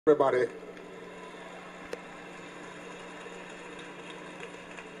Everybody.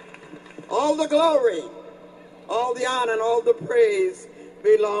 All the glory, all the honor, and all the praise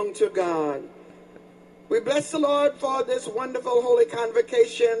belong to God. We bless the Lord for this wonderful holy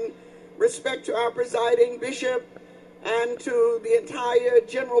convocation. Respect to our presiding bishop and to the entire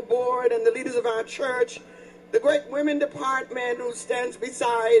general board and the leaders of our church, the great women department who stands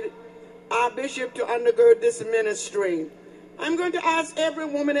beside our bishop to undergird this ministry. I'm going to ask every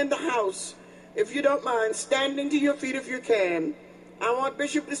woman in the house, if you don't mind, standing to your feet if you can. I want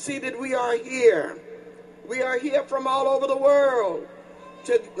Bishop to see that we are here. We are here from all over the world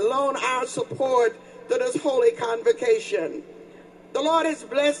to loan our support to this holy convocation. The Lord has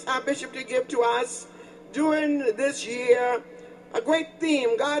blessed our bishop to give to us during this year a great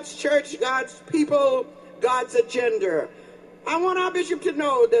theme: God's church, God's people, God's agenda. I want our bishop to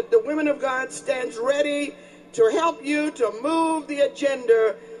know that the women of God stands ready to help you to move the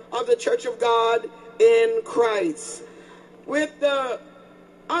agenda of the Church of God in Christ. With the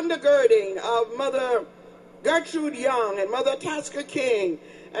undergirding of Mother Gertrude Young and Mother Tasker King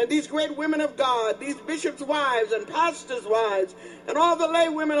and these great women of God, these bishops' wives and pastors' wives, and all the lay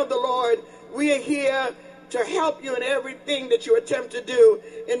women of the Lord, we are here to help you in everything that you attempt to do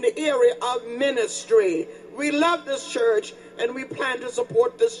in the area of ministry. We love this church and we plan to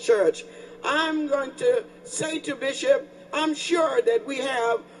support this church. I'm going to say to Bishop, I'm sure that we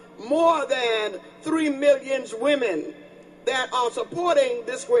have more than 3 million women that are supporting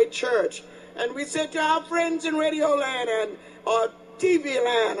this great church. And we said to our friends in Radio Land and TV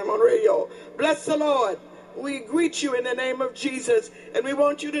Land, I'm on radio, bless the Lord. We greet you in the name of Jesus. And we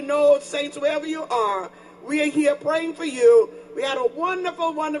want you to know, saints, wherever you are, we are here praying for you. We had a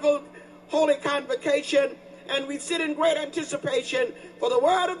wonderful, wonderful holy convocation, and we sit in great anticipation for the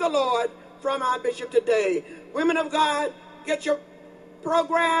word of the Lord from our bishop today. Women of God, get your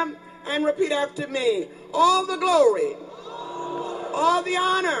program and repeat after me. All the glory, all the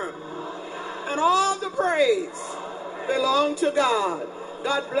honor, and all the praise belong to God.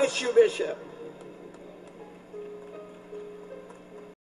 God bless you, Bishop.